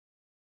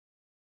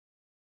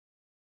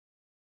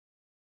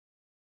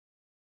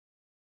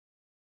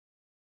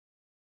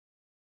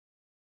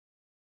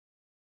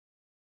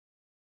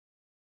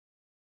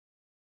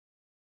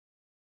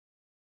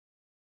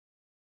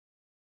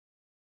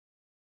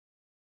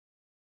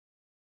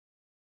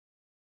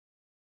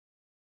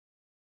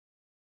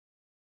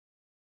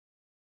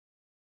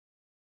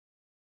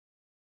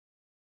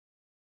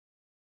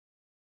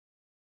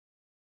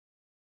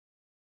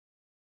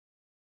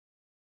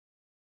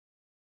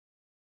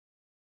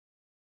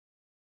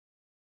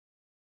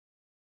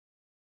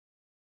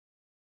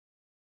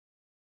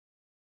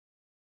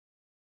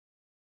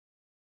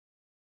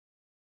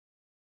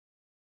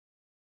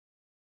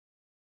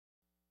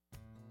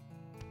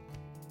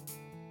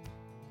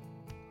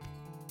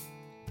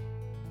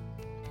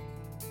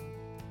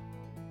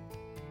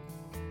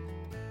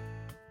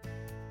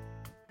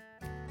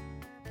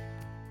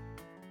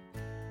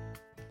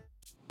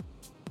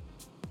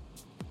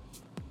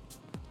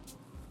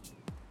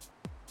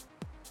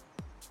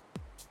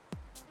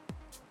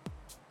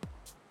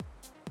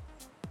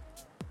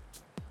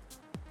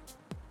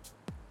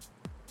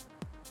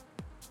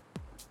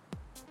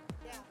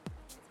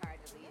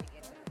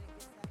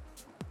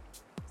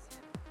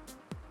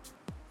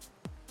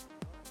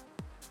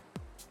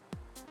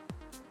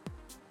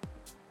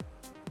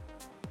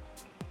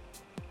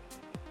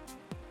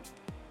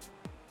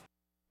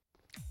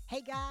Hey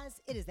guys,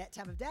 it is that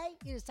time of day.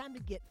 It is time to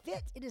get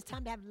fit. It is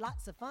time to have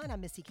lots of fun. I'm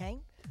Missy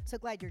Kane. So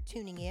glad you're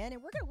tuning in. And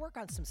we're going to work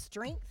on some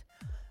strength.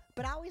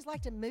 But I always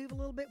like to move a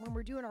little bit when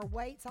we're doing our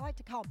weights. I like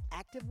to call them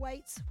active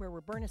weights, where we're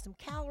burning some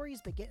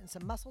calories but getting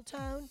some muscle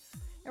tone.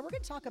 And we're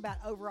going to talk about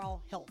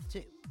overall health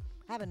too.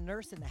 I have a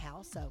nurse in the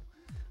house, so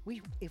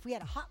if we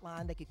had a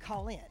hotline, they could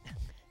call in.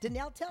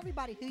 Denel, tell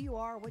everybody who you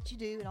are, what you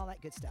do, and all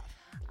that good stuff.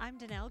 I'm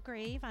Denel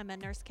Greve. I'm a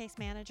nurse case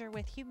manager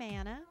with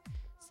Humana.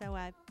 So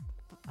I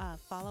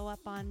follow up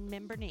on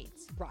member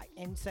needs. Right.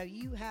 And so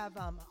you have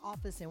an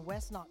office in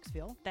West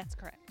Knoxville. That's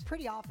correct.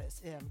 Pretty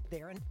office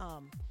there. And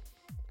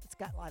it's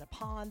got like a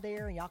pond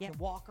there, and y'all can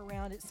walk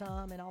around it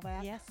some and all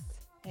that. Yes.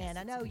 And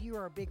I know you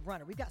are a big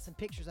runner. We've got some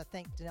pictures I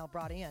think Denel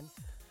brought in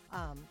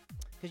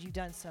because you've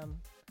done some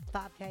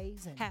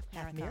 5Ks and half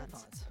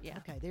marathons. Yeah.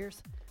 Okay,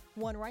 there's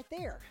one right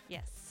there.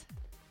 Yes.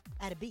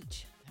 At a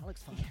beach. That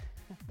looks fun.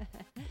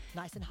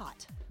 Nice and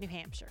hot. New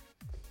Hampshire.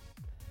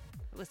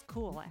 It was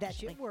cool, actually.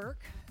 That's your work.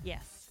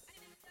 Yes.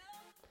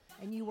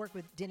 And you work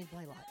with Denny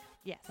Blaylock.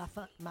 Yes.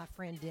 My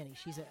friend Denny.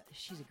 She's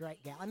a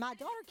great gal. And my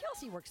daughter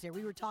Kelsey works there.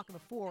 We were talking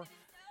before,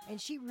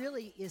 and she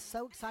really is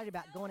so excited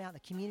about going out in the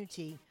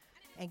community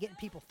and getting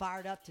people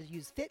fired up to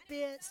use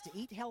Fitbits, to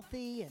eat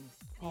healthy, and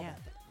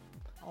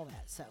all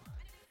that. So,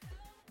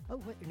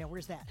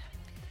 where's that?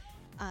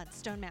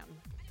 Stone Mountain.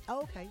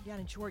 Oh, okay, down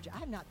in Georgia. I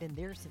have not been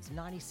there since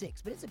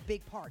 '96, but it's a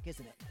big park,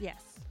 isn't it?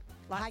 Yes.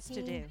 Lots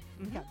to do.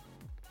 Mm-hmm. Okay.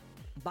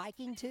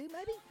 Biking too,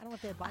 maybe? I don't know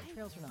if they have bike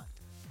trails or not.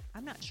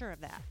 I'm not sure of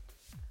that.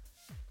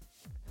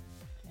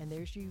 And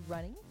there's you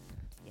running.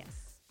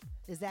 Yes.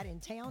 Is that in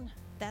town?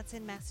 That's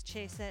in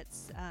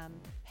Massachusetts,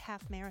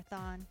 half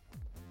marathon.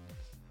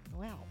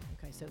 Wow.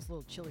 Okay, so it's a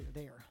little chillier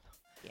there.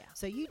 Yeah.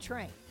 So So you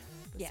train.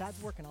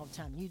 Besides working all the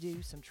time, you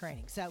do some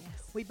training. So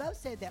we both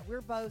said that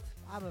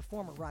I'm a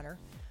former runner,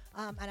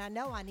 and I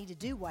know I need to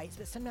do weights,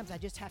 but sometimes I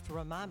just have to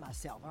remind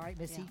myself, all right,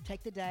 Missy,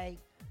 take the day,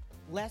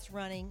 less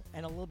running,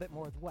 and a little bit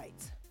more with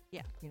weights.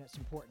 Yeah. It's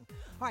important.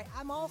 All right,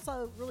 I'm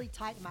also really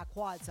tight in my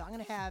quads, so I'm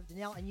going to have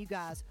Denel and you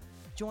guys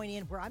join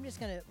in where I'm just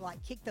going to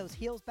kick those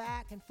heels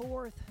back and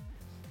forth.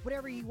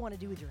 Whatever you want to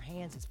do with your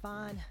hands is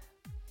fine.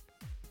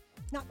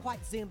 Not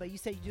quite Zumba. You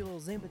say you do a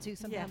little Zumba too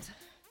sometimes?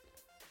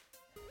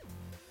 Yeah.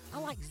 I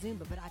like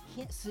Zumba, but I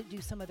can't do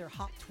some of their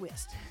hop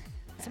twist.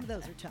 Some of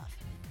those are tough.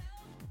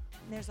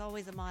 There's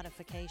always a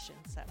modification,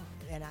 so.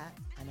 And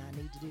I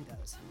need to do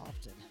those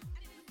often.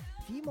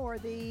 A few more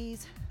of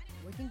these.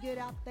 Looking good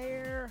out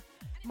there.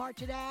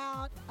 March it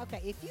out.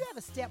 Okay, if you have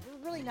a step,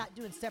 we're really not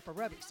doing step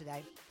aerobics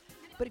today,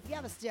 but if you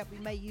have a step, we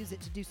may use it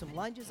to do some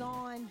lunges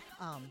on.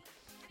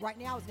 Right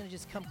now, I was going to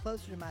just come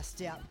closer to my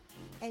step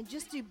and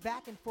just do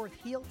back and forth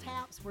heel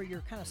taps where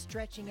you're kind of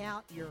stretching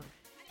out your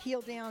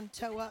heel down,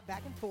 toe up,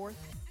 back and forth.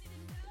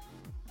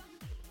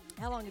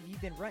 How long have you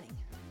been running?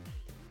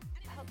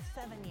 About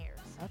 7 years.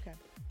 Okay.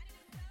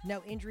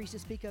 No injuries to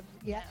speak of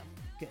yet?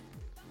 No.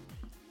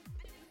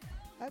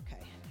 Good.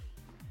 Okay.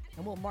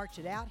 And we'll march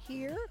it out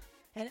here.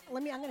 And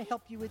I'm going to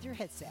help you with your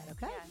headset,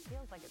 okay? Yeah, it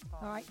feels like it's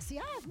falling. All right. See,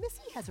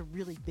 Missy has a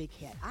really big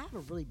head. I have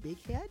a really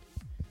big head,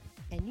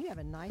 and you have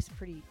a nice,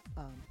 pretty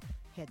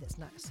head that's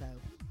not so.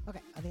 Okay,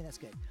 I think that's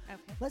good. Okay.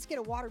 Let's get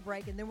a water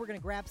break, and then we're going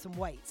to grab some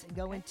weights and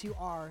go into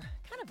our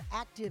kind of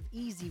active,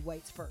 easy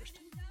weights first.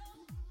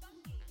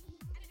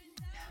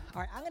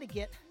 All right, I'm going to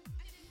get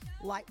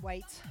light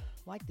weights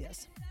like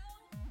this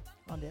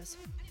on this.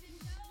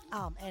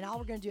 And all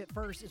we're going to do at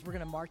first is we're going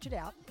to march it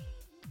out,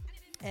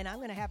 and I'm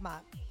going to have my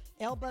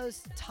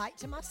elbows tight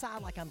to my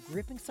side like I'm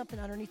gripping something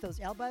underneath those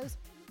elbows,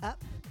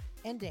 up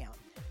and down.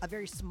 A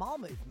very small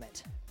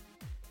movement.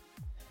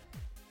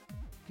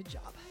 Good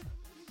job.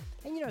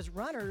 And as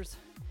runners,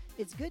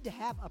 it's good to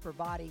have upper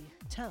body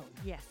tone.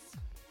 Yes.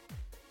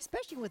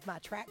 Especially with my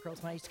track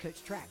girls when I used to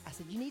coach track. I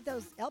said, you need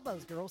those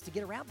elbows, girls, to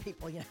get around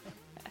people,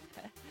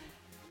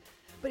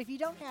 But if you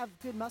don't have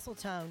good muscle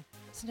tone,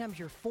 sometimes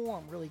your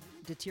form really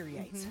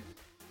deteriorates. Mm-hmm.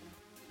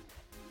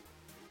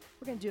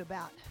 We're going to do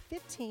about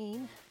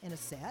 15 in a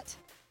set.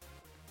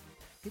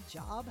 Good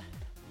job.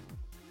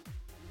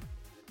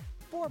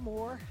 4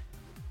 more.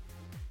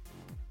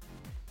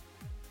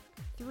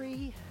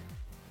 3,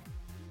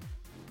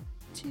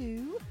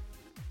 2,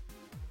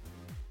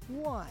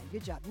 1.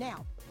 Good job.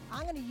 Now,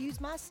 I'm going to use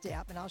my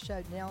step, and I'll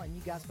show Denel and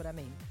you guys what I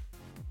mean.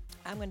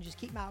 I'm going to just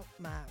keep my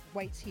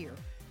weights here.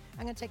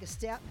 I'm going to take a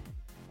step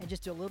and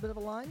just do a little bit of a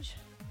lunge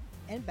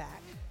and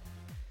back.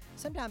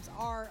 Sometimes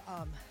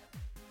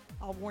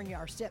I'll warn you,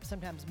 our steps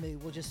sometimes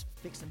move. We'll just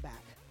fix them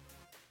back.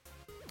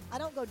 I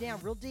don't go down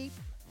real deep,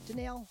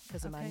 Denel,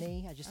 because of my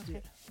knee. I just do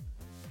it.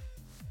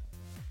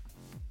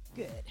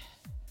 Good.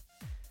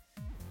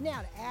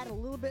 Now, to add a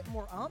little bit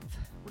more oomph,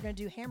 we're going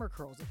to do hammer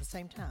curls at the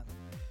same time.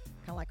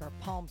 Kind of like our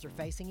palms are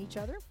facing each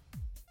other.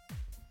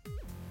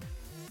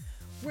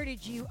 Where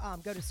did you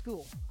go to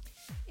school?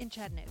 In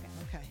Chattanooga.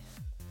 Okay.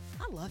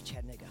 I love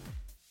Chattanooga.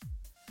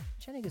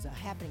 Chattanooga's a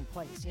happening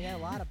place. A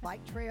lot of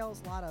bike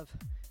trails, a lot of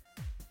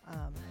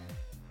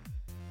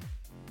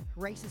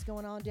races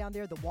going on down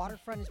there. The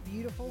waterfront is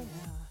beautiful.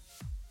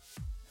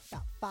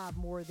 About 5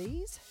 more of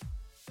these.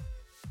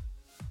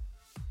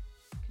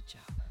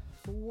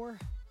 4,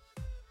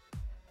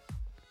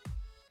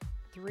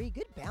 3.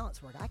 Good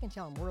balance work. I can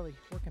tell I'm really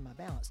working my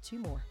balance. 2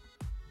 more.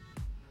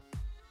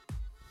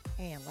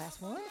 And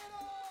last one.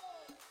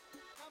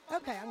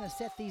 Okay, I'm going to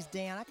set these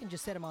down. I can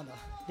just set them on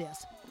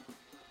this.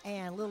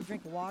 And a little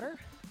drink of water.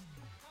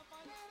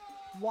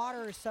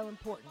 Water is so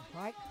important,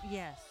 right?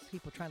 Yes.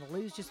 People trying to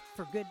lose just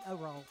for good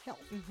overall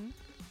health. Mm-hmm.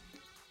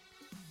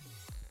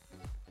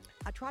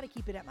 I try to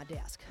keep it at my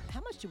desk.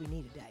 How much do we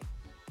need a day?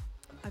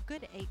 A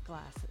good 8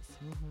 glasses.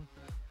 Mm-hmm.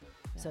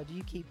 Yeah. So do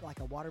you keep like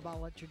a water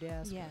bottle at your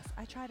desk? Yes.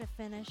 I try to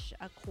finish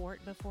a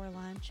quart before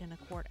lunch and a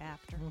quart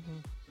after. Mm-hmm.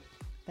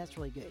 That's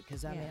really good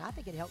because, I mean, Yeah. I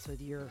think it helps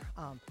with your,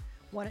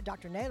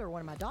 Dr. Naylor,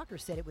 one of my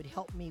doctors said it would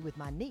help me with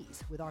my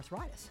knees, with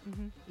arthritis,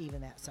 Mm-hmm.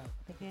 even that. So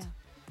I think it's Yeah.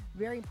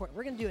 very important.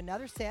 We're going to do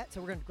another set, so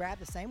we're going to grab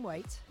the same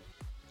weights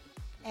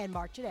and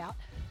march it out.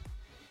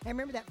 And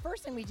remember that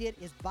first thing we did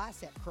is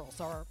bicep curls.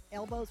 So our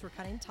elbows were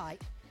kind of in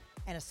tight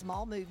and a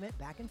small movement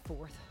back and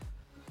forth.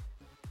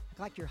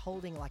 Like you're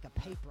holding like a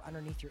paper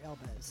underneath your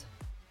elbows.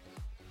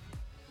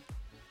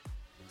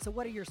 So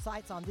what are your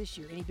sights on this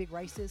year? Any big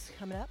races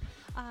coming up?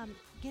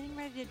 Getting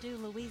ready to do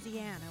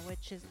Louisiana,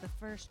 which is the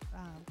first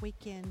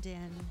weekend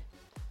in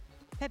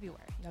February.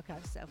 Okay.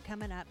 So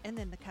coming up, and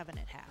then the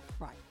Covenant Half.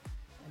 Right.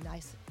 A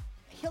nice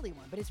hilly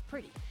one, but it's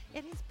pretty.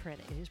 It is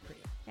pretty. It is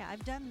pretty. Yeah,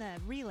 I've done the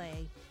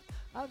relay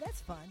Oh,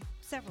 that's fun.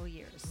 several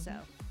years, so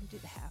I'll do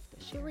the half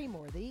this year. 3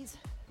 more of these.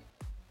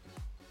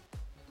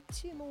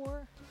 2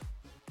 more.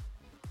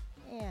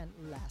 And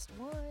last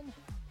one.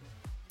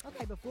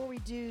 Okay, before we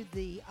do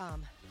the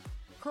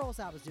curls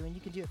I was doing,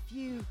 you can do a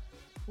few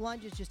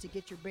lunges just to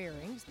get your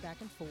bearings back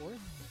and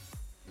forth.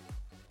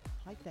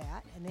 Like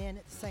that. And then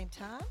at the same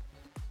time,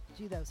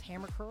 do those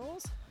hammer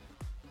curls.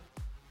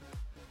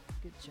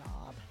 Good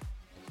job.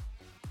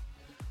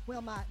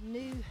 Well, my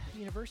new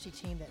university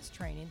team that's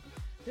training,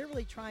 they're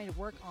really trying to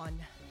work on,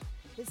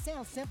 it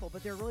sounds simple,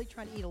 but they're really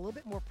trying to eat a little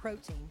bit more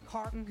protein,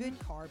 good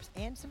carbs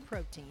and some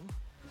protein,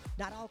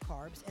 not all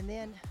carbs, and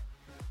then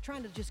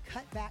trying to just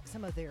cut back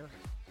some of their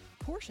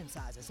portion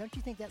sizes. Don't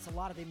you think that's a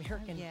lot of the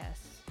American Yes.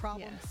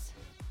 problems? Yes.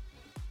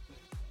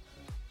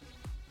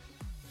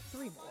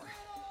 3 more.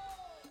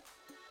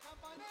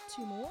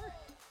 2 more.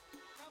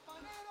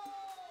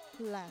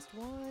 Last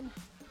one.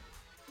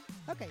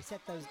 Okay, set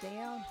those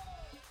down.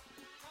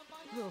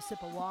 Little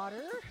sip of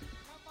water.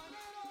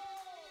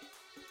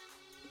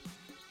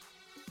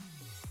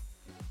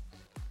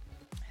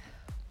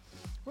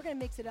 We're going to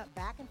mix it up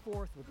back and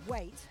forth with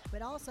weights,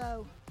 but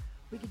also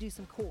we can do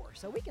some core.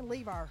 So we can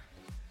leave our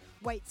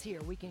weights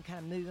here. We can kind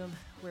of move them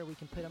where we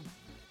can put them,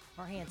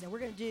 our hands. And we're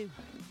going to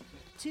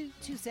do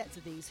two sets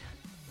of these.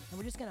 And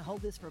we're just going to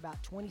hold this for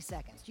about 20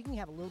 seconds. You can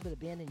have a little bit of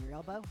bend in your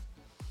elbow.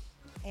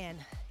 And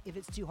if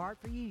it's too hard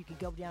for you, you can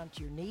go down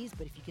to your knees.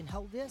 But if you can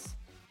hold this,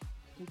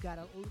 we've got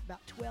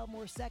about 12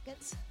 more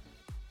seconds.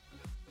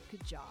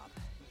 Good job.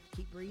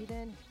 Keep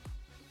breathing.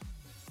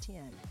 10.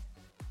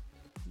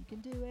 You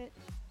can do it.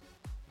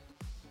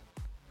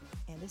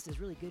 And this is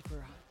really good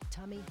for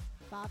tummy.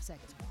 5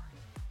 seconds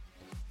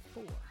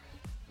more. 4,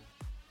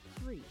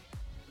 3,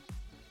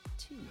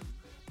 2,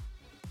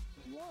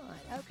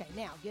 1. Okay,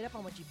 now get up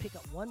on what you pick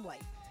up one weight.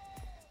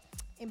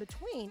 In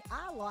between,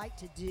 I like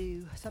to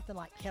do something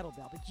like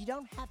kettlebell, but you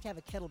don't have to have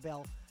a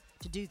kettlebell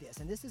to do this.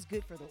 And this is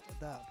good for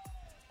the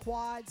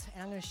quads,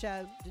 and I'm going to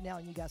show Denel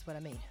and you guys what I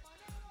mean.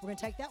 We're going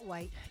to take that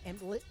weight and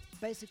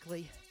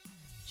basically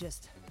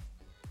just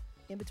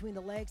in between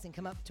the legs and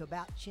come up to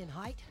about chin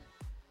height,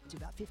 to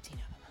about 15 of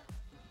them.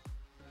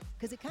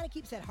 Because it kind of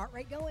keeps that heart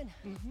rate going.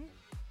 Mm-hmm.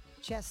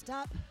 Chest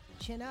up,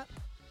 chin up.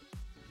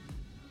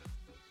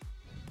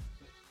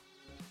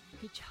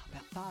 Good job.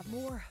 About 5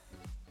 more.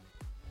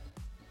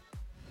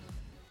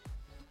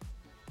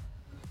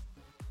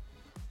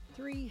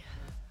 3,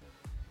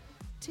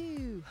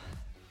 2,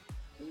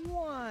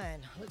 1.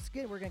 Looks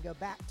good. We're going to go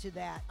back to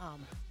that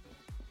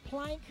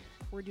plank.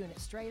 We're doing it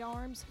straight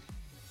arms.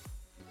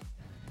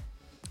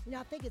 You know,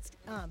 I think it's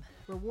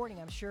rewarding,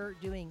 I'm sure,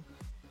 doing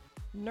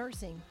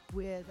nursing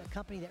with a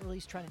company that really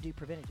is trying to do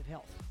preventative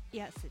health.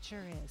 Yes, it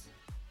sure is.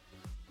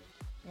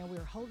 And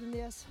we're holding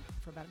this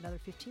for about another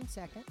 15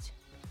 seconds.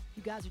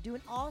 You guys are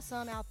doing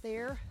awesome out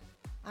there.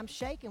 I'm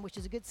shaking, which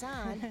is a good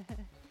sign.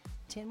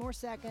 10 more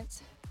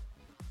seconds.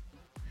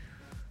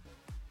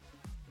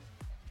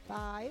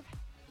 5,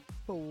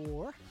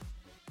 4,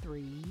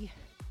 3,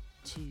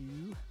 2,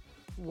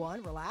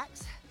 1.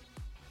 Relax.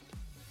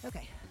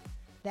 Okay.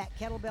 That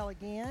kettlebell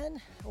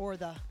again, or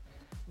the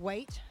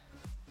weight.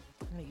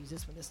 I'm going to use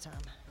this one this time.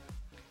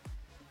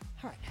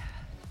 All right.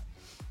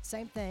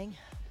 Same thing.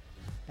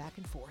 Back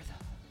and forth.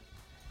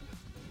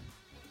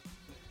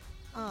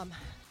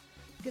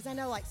 Because I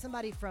know like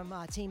somebody from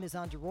team is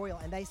on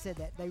DeRoyal, and they said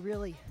that they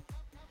really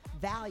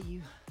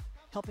value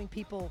helping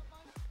people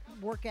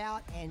work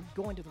out and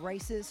going to the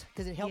races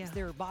because it helps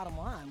their bottom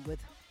line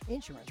with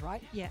insurance,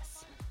 right?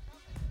 Yes.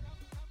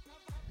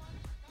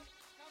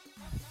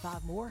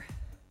 5 more.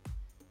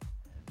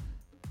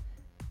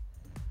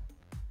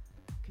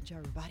 Good job,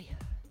 everybody.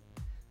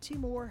 2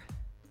 more.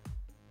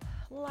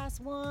 Last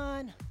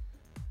one.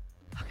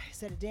 Okay,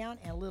 set it down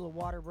and a little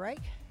water break.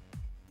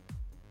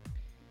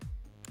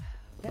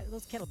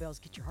 Those kettlebells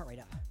get your heart rate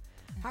up.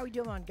 How are we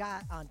doing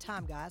on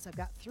time, guys? I've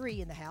got 3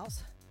 in the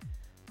house.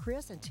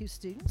 Chris and 2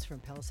 students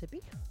from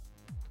Pellissippi.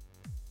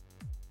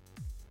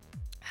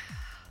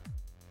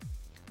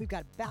 We've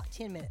got about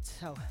 10 minutes,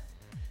 so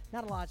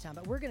not a lot of time,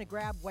 but we're going to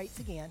grab weights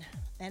again.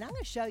 And I'm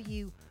going to show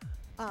you,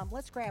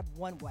 let's grab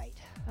one weight.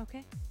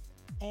 Okay.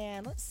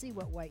 And let's see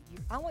what weight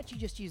I want you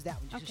to just use that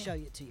one just to show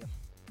it to you.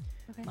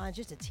 Okay. Mine's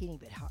just a teeny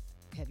bit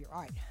heavier.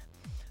 All right.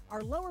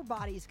 Our lower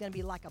body is going to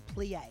be like a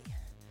plie.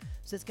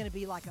 So it's going to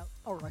be like a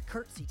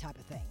curtsy type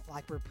of thing.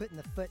 Like we're putting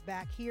the foot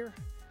back here.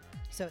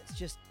 So it's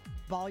just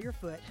ball your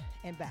foot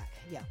and back.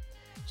 Yeah.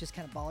 Just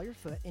kind of ball your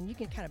foot. And you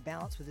can kind of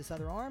balance with this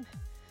other arm.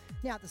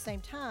 Now at the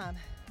same time,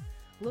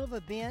 a little bit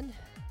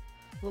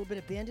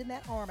of bend in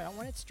that arm. I don't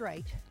want it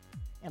straight.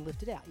 And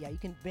lift it out. Yeah, you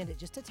can bend it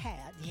just a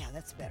tad. Yeah,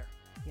 that's better.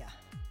 Yeah.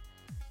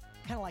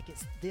 Kind of like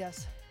it's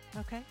this.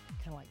 Okay.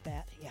 Kind of like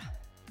that. Yeah.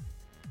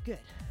 Good.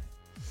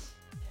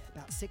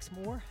 About 6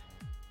 more.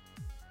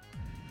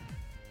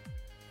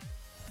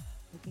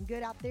 Looking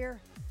good out there.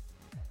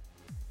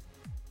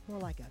 More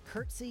like a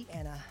curtsy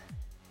and a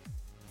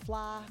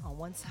fly on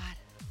one side.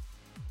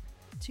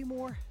 2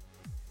 more.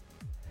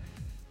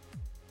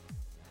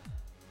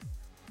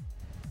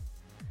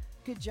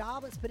 Good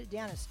job. Let's put it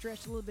down and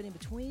stretch a little bit in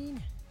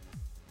between.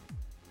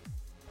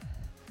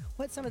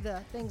 What's some of the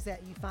things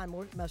that you find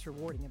most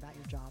rewarding about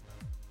your job?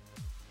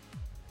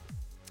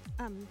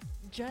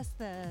 Just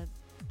the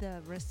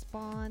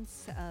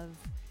response of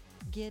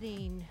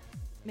getting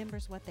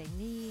members what they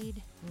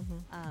need,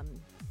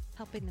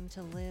 helping them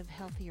to live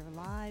healthier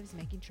lives,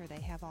 making sure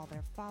they have all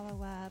their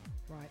follow-up,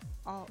 Right.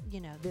 all,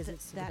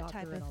 Visits to the that doctor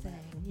type and of all thing.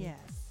 that. Yes.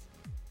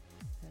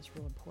 That's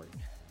real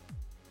important.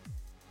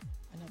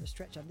 Another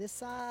stretch on this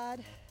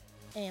side.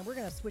 And we're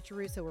going to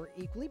switcheroo so we're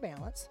equally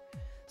balanced.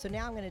 So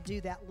now I'm going to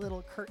do that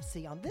little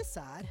curtsy on this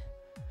side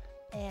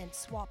and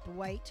swap the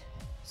weight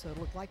so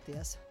it'll look like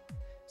this.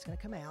 It's going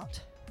to come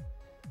out.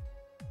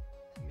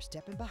 So you're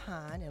stepping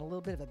behind and a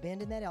little bit of a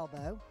bend in that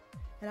elbow.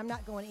 And I'm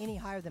not going any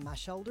higher than my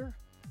shoulder.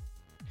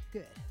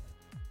 Good.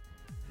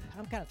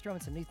 I'm kind of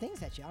throwing some new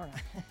things at you, aren't I?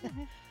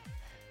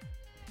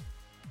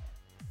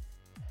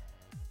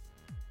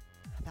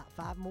 About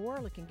 5 more,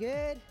 looking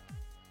good.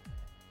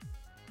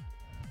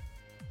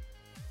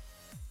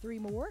 3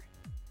 more.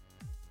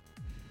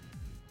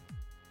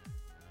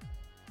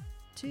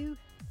 2.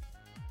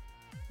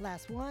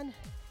 Last one.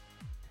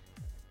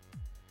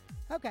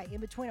 Okay,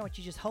 in between, I want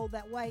you to just hold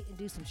that weight and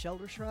do some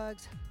shoulder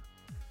shrugs.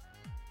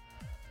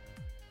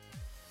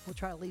 We'll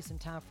try to leave some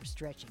time for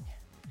stretching.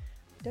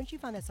 Don't you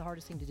find that's the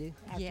hardest thing to do?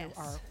 After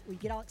Yes. We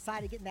get all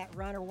excited getting that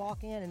run or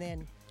walk in and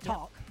then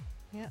talk.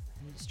 Yep.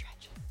 And you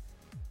stretch.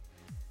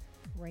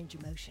 Range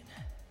of motion.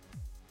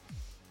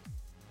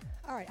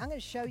 All right, I'm going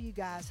to show you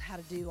guys how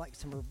to do like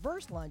some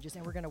reverse lunges,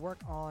 and we're going to work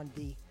on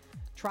the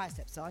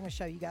triceps. So I'm going to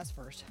show you guys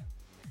first.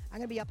 I'm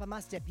going to be up on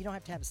my step. You don't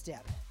have to have a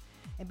step.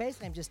 And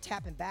basically, I'm just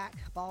tapping back,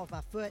 ball of my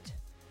foot,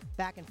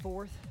 back and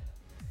forth.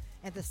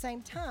 At the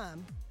same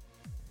time,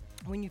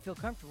 when you feel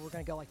comfortable, we're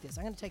going to go like this.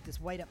 I'm going to take this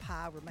weight up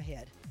high over my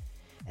head,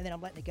 and then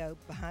I'm letting it go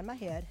behind my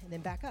head and then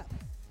back up.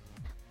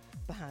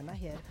 Behind my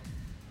head,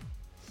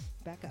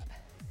 back up.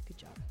 Good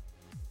job.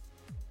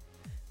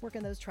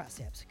 Working those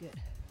triceps. Good.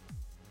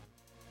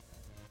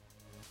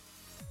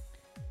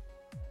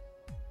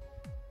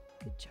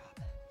 Good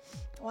job.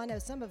 Well, I know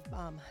some of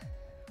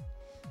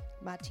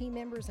my team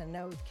members, and I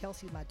know with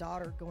Kelsey, my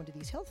daughter, going to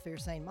these health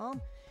fairs saying,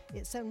 Mom,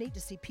 it's so neat to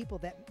see people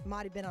that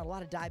might have been on a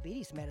lot of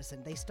diabetes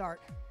medicine. They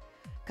start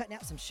cutting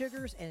out some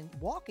sugars and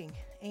walking,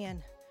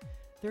 and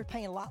they're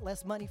paying a lot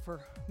less money for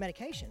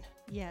medication.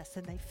 Yes,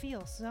 and they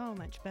feel so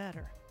much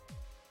better.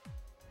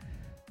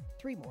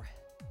 3 more.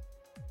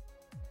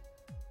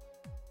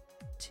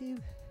 2.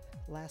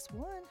 Last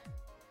one.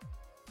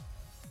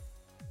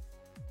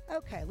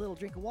 Okay, a little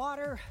drink of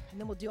water, and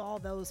then we'll do all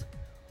those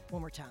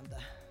one more time, the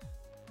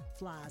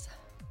flies.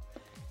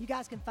 You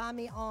guys can find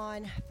me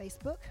on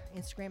Facebook,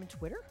 Instagram, and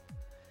Twitter,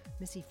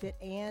 Missy Fit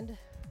and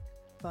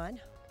Fun.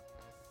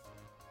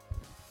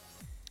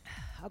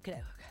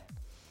 Okay.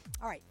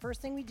 All right,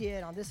 first thing we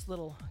did on this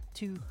little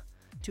two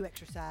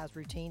exercise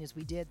routine is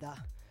we did the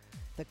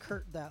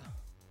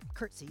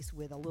curtsies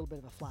with a little bit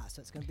of a fly.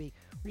 So it's going to be,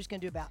 we're just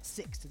going to do about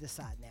 6 to this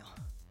side now.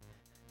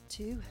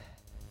 2,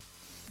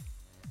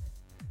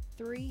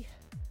 3,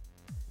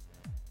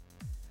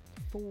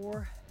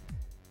 4,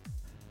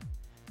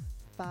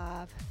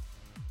 5,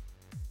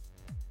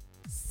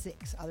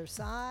 6. Other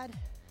side.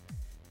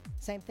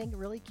 Same thing,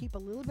 really keep a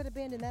little bit of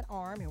bend in that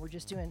arm, and we're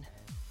just doing,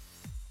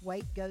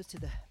 weight goes to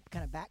the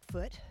kind of back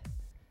foot.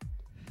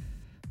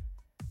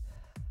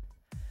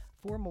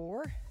 4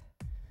 more.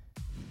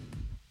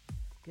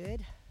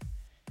 Good.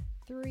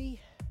 3,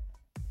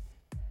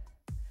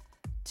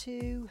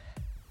 2,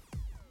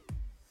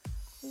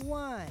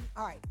 1.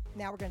 All right,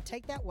 now we're going to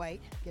take that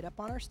weight, get up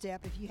on our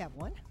step if you have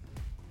one,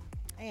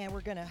 and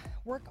we're going to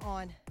work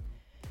on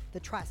the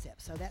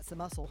triceps. So that's the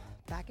muscle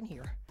back in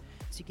here.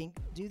 So you can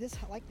do this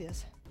like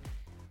this,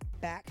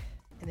 back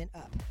and then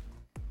up.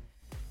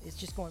 It's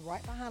just going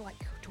right behind, like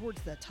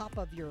towards the top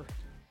of your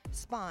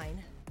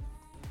spine,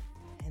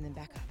 and then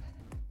back up.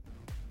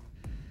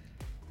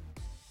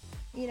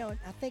 You know,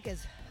 I think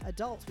as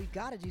adults, we've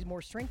got to do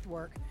more strength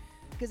work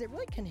because it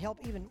really can help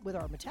even with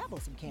our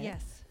metabolism, can't it?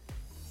 Yes.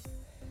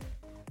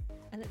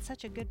 And it's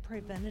such a good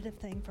preventative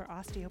thing for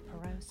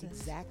osteoporosis.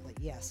 Exactly,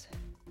 yes.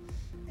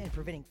 And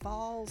preventing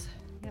falls.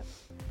 Yep.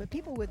 But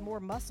people with more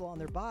muscle on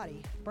their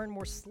body burn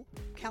more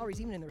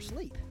calories even in their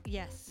sleep.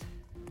 Yes.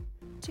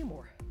 2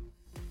 more.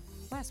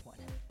 Last one.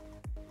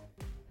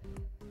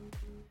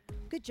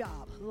 Good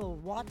job. A little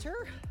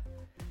water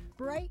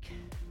break.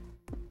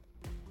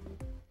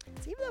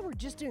 So even though we're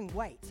just doing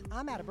weights,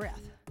 I'm out of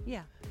breath.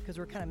 Yeah. Because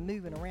we're kind of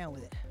moving around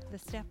with it. The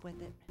step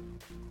with it.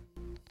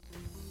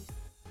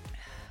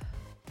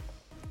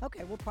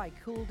 Okay, we'll probably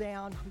cool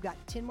down. We've got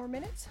 10 more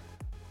minutes.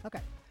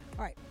 Okay.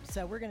 All right.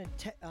 So we're going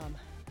to,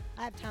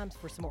 I have times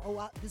for some more.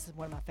 Oh, this is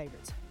one of my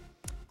favorites.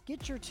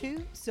 Get your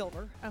 2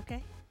 silver.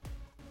 Okay.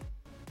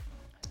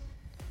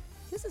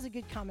 This is a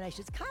good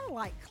combination. It's kind of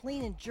like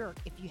clean and jerk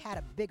if you had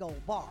a big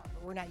old bar,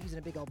 but we're not using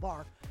a big old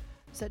bar.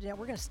 So now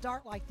we're going to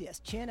start like this.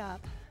 Chin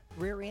up,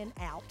 rear end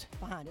out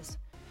behind us.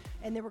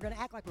 And then we're going to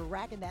act like we're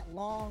racking that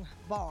long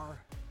bar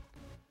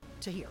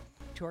to here,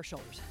 to our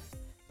shoulders.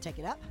 Take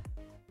it up.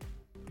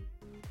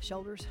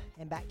 Shoulders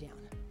and back down.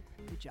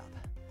 Good job.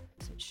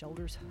 So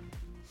shoulders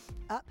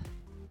up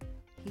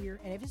here.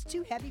 And if it's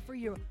too heavy for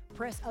you to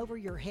press over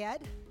your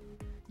head,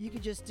 you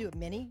could just do a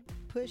mini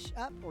push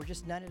up or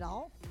just none at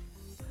all.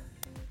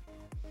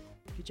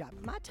 Good job.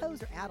 My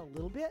toes are out a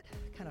little bit,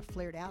 kind of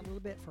flared out a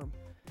little bit for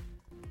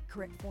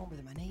correct form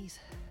with my knees.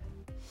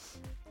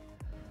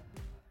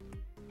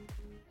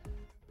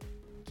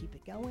 Keep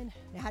it going.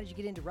 Now, how did you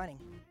get into running?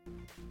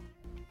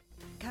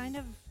 Kind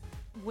of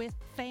with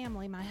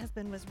family. My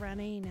husband was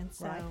running, and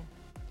so Right.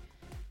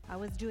 I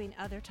was doing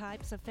other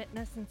types of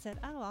fitness and said,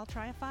 oh, I'll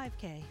try a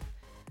 5K.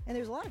 And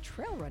there's a lot of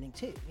trail running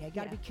too. You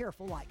got to be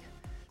careful, like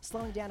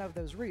slowing down over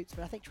those routes.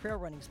 But I think trail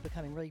running is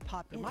becoming really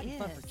popular. It might be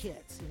fun for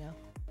kids, you know.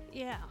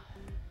 Yeah.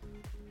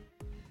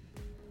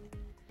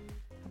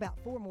 About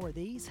 4 more of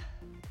these.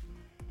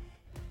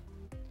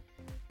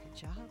 Good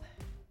job.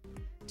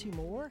 2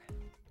 more.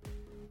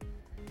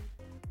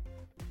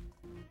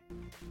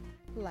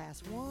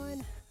 Last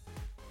one.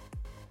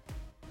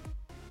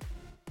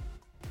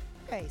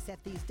 Okay,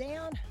 set these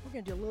down. We're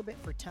going to do a little bit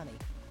for tummy.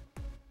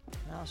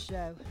 And I'll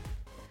show.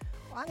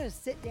 Well, I'm going to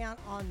sit down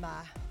on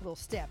my little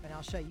step, and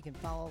I'll show you can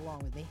follow along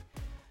with me.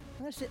 I'm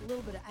going to sit a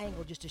little bit of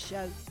angle just to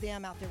show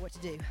them out there what to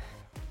do.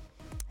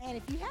 And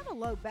if you have a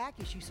low back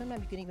issue,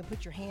 sometimes you can even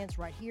put your hands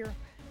right here.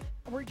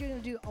 We're going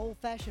to do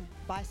old-fashioned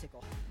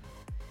bicycle.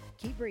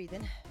 Keep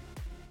breathing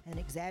and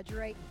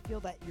exaggerate and feel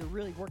that you're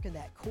really working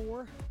that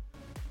core.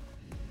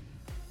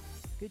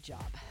 Good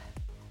job.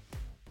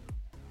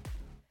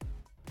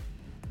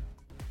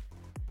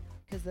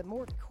 Because the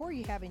more core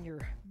you have in your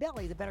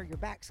belly, the better your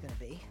back's going to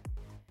be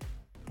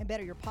and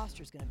better your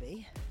posture's going to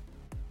be.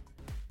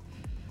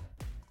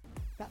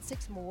 About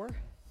 6 more.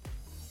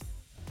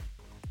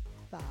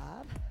 5,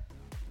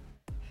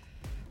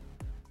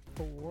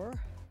 4,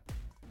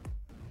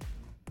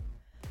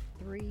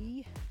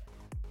 3,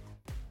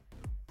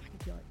 I can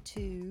feel it,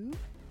 2,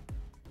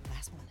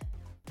 last one.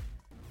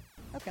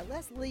 Okay,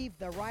 let's leave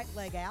the right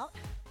leg out,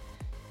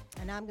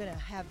 and I'm gonna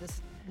have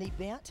this knee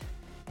bent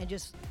and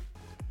just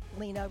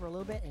lean over a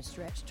little bit and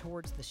stretch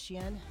towards the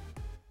shin.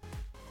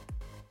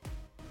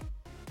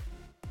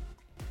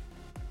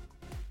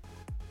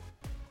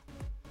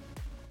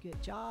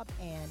 Good job,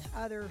 and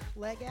other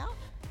leg out.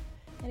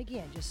 And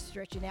again, just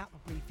stretching out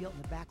before you feel it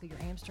in the back of your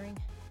hamstring.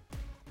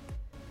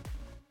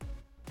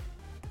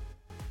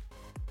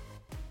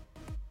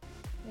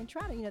 And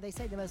try to, they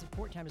say the most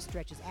important time to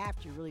stretch is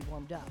after you're really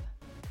warmed up,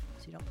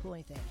 so you don't pull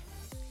anything.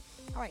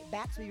 All right,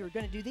 back. So you're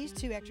going to do these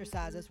 2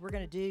 exercises. We're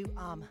going to do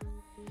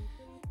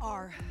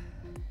our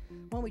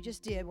one we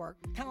just did. We're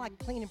kind of like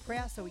clean and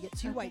press, so we get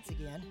 2 weights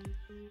again.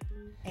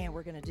 And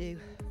we're going to do,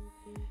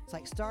 it's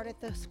like start at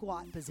the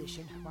squat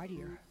position right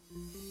here.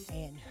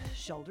 And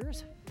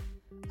shoulders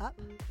up,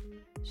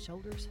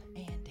 shoulders,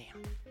 and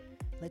down.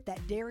 Let that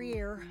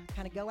derriere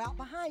kind of go out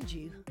behind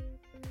you.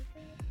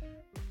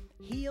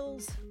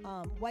 Heels,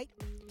 weight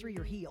through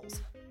your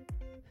heels.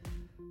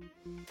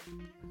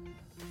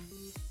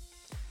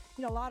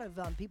 A lot of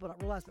people don't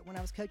realize, but when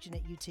I was coaching at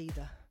UT,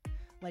 the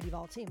Lady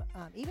Vol team,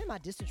 even my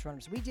distance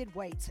runners, we did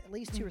weights at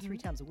least 2 or 3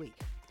 times a week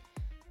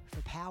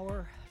for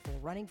power, for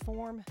running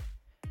form.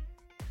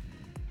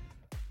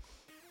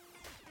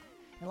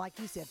 And like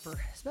you said,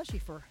 especially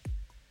for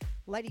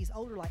ladies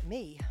older like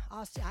me,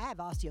 I have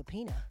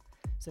osteopenia.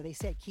 So they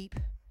said keep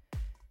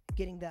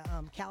getting the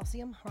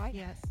calcium, right?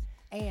 Yes.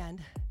 And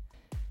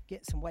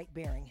get some weight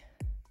bearing.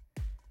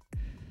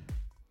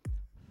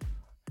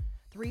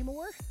 3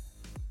 more.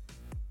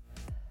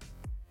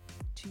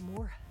 2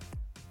 more.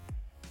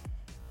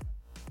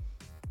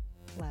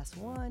 Last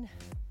one.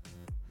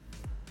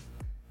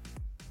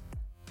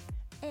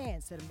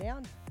 And set them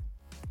down.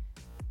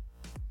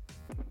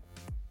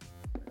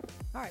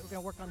 All right, we're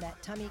going to work on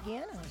that tummy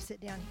again. I'm going to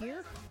sit down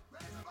here.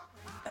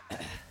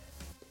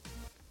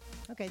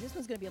 Okay, this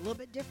one's gonna be a little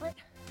bit different.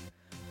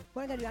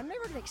 What I'm gonna do, I'm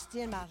never gonna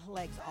extend my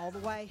legs all the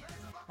way.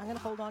 I'm gonna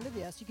hold on to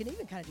this. You can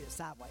even kind of do it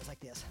sideways like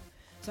this.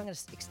 So I'm gonna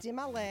extend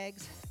my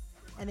legs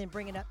and then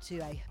bring it up to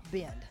a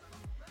bend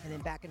and then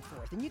back and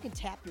forth. And you can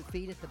tap your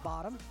feet at the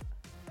bottom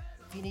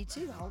if you need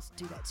to. I'll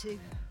do that too.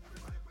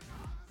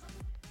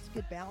 It's a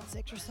good balance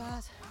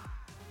exercise.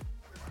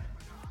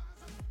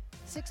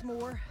 6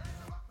 more.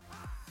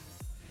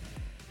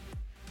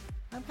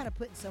 I'm kind of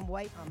putting some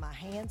weight on my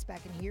hands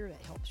back in here.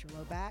 That helps your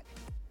low back.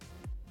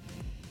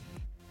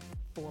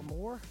 4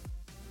 more.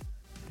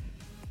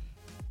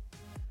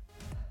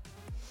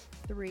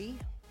 3,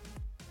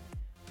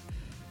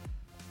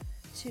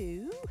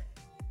 2,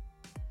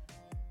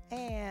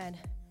 and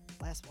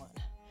last one.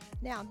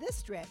 Now this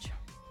stretch,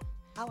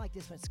 I like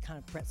this one. It's kind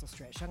of pretzel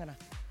stretch. I'm gonna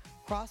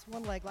cross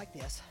one leg like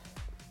this,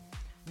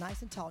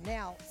 nice and tall.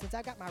 Now, since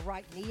I got my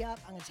right knee up,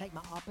 I'm gonna take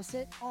my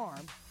opposite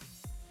arm,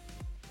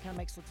 kind of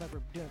makes it look like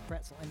we're doing a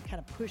pretzel, and kind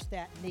of push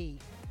that knee.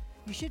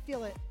 You should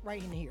feel it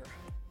right in here,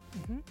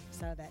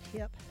 side of that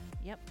hip.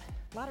 Yep.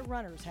 A lot of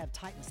runners have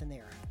tightness in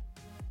there.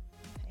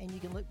 And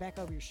you can look back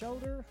over your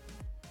shoulder.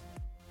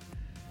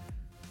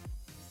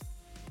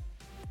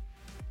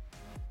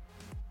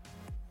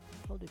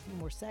 Hold it a few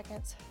more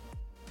seconds.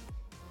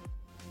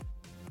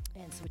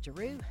 And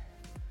switcheroo.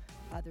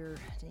 Other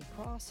knee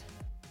cross.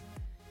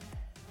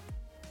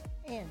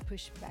 And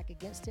push back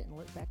against it and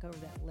look back over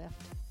that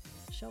left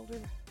shoulder.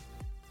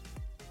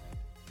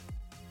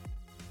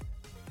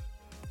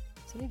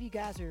 Some of you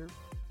guys are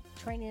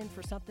training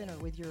for something or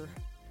with your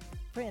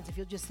friends. If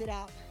you'll just sit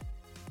out,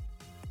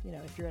 you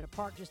know, if you're at a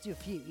park, just do a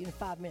few. Even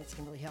 5 minutes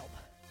can really help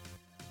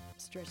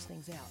stretch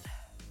things out.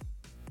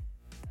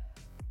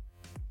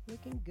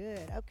 Looking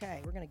good.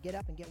 Okay, we're going to get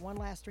up and get one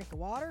last drink of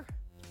water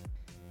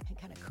and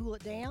kind of cool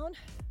it down.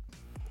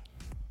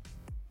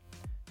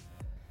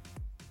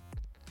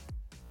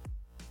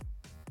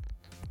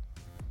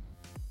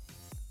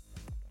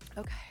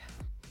 Okay,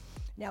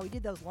 now we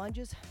did those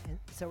lunges, and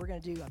so we're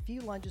going to do a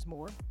few lunges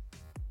more.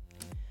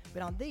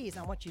 But on these,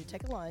 I want you to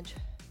take a lunge,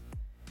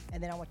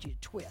 and then I want you to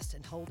twist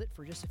and hold it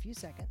for just a few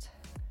seconds.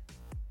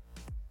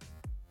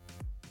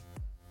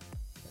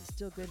 That's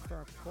still good for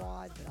our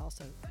quad, but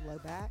also low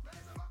back.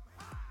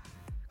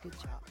 Good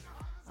job.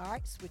 All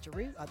right,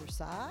 switcheroo, other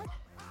side.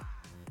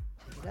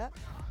 Take it up.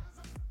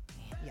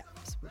 Yeah,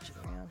 switch it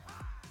around.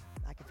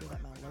 I can feel that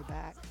in my low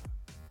back.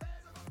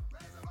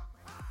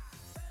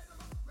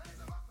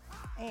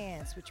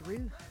 And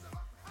switcheroo,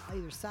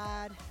 either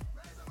side.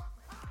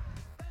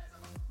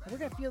 And we're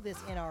gonna feel this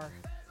in our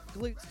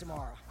glutes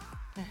tomorrow,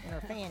 in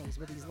our fannies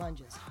with these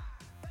lunges.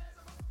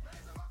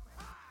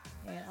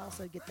 And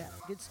also get that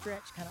good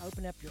stretch, kind of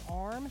open up your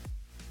arm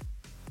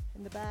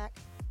in the back.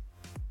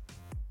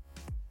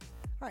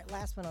 All right,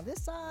 last one on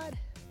this side.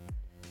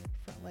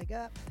 Front leg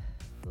up,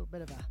 a little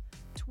bit of a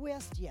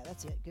twist. Yeah,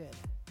 that's it, good.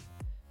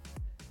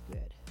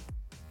 Good.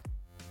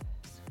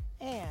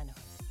 And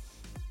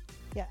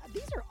yeah,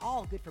 these are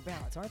all good for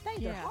balance, aren't they?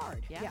 They're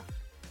hard. Yeah.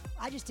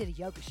 I just did a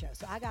yoga show,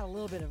 so I got a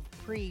little bit of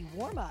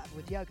pre-warm-up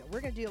with yoga.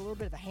 We're going to do a little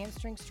bit of a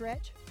hamstring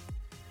stretch.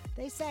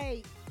 They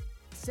say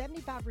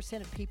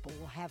 75% of people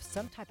will have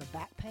some type of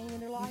back pain in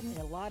their life, and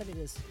a lot of it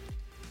is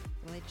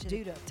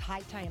due to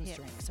tight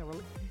hamstring. hips. So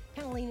we're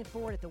kind of leaning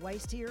forward at the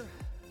waist here.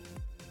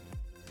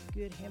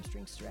 Good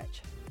hamstring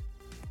stretch.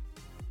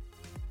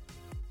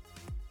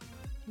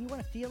 You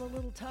want to feel a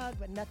little tug,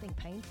 but nothing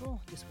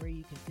painful, just where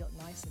you can feel it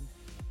nice and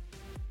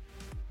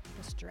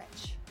a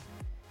stretch.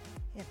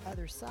 And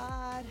other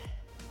side.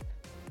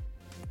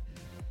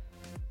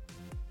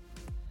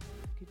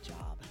 Good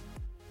job.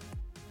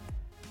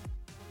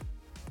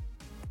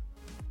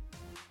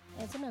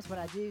 And sometimes what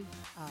I do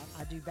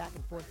back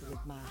and forth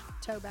with my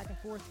toe back and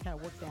forth, kind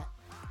of work that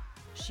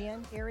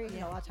shin area.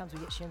 You know, a lot of times we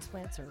get shin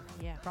splints or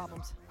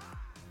problems.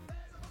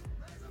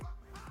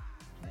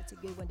 That's a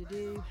good one to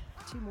do.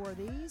 2 more of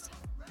these.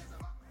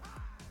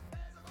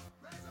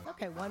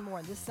 Okay, 1 more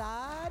on this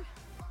side.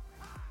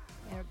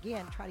 And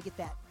again, try to get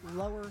that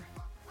lower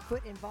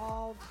foot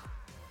involved,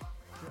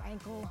 your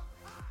ankle.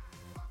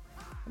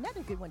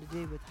 Another good one to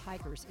do with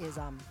hikers is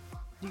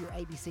do your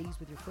ABCs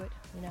with your foot,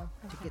 you know,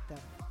 to get the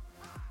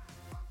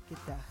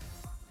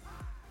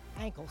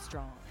ankle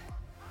strong.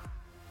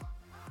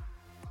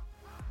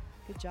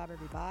 Good job,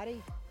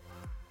 everybody.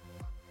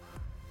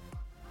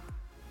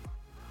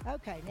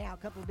 Okay, now a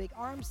couple of big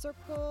arm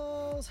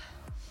circles.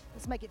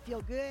 Let's make it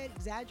feel good,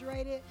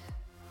 exaggerate it.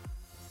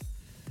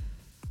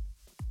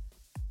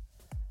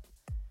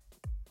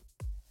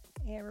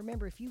 And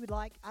remember, if you would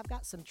like, I've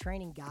got some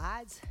training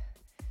guides.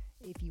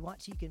 If you want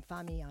to, you can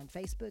find me on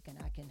Facebook and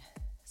I can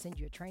send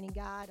you a training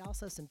guide.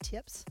 Also some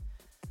tips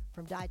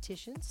from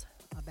dietitians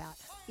about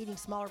eating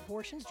smaller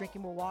portions,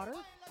 drinking more water,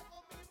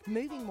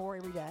 moving more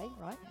every day,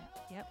 right?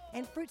 Yep.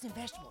 And fruits and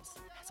vegetables.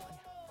 That's what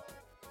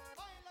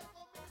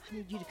I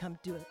need you to come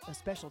do a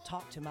special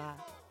talk to my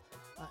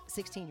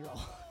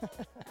 16-year-old.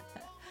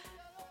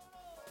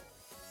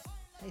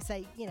 They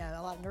say, you know,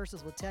 a lot of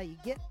nurses will tell you,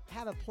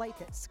 have a plate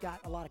that's got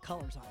a lot of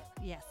colors on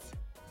it. Yes.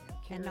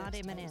 You know, And not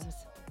carrots, M&Ms.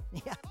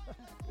 tomatoes.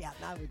 Yeah,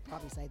 I would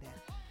probably say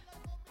that.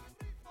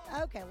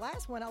 Okay,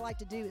 last one I like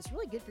to do. It's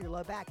really good for your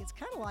low back. It's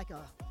kind of like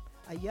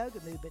a yoga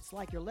move, but it's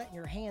like you're letting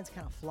your hands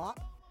kind of flop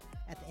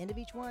at the end of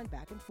each one,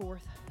 back and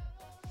forth.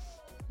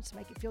 Just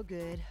make it feel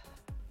good.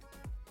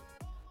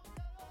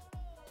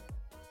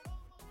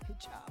 Good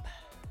job.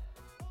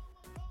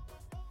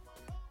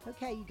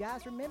 Okay, you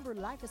guys, remember,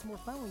 life is more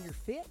fun when you're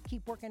fit.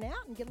 Keep working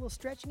out and get a little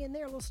stretching in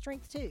there, a little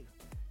strength too.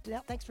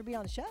 Denel, thanks for being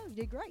on the show. You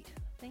did great.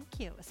 Thank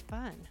you. It was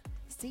fun.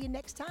 See you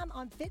next time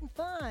on Fit and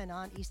Fun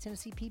on East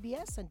Tennessee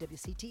PBS and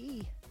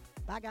WCTE.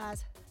 Bye,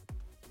 guys.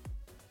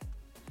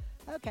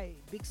 Okay,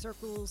 big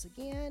circles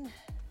again.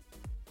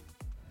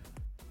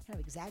 Kind of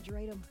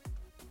exaggerate them.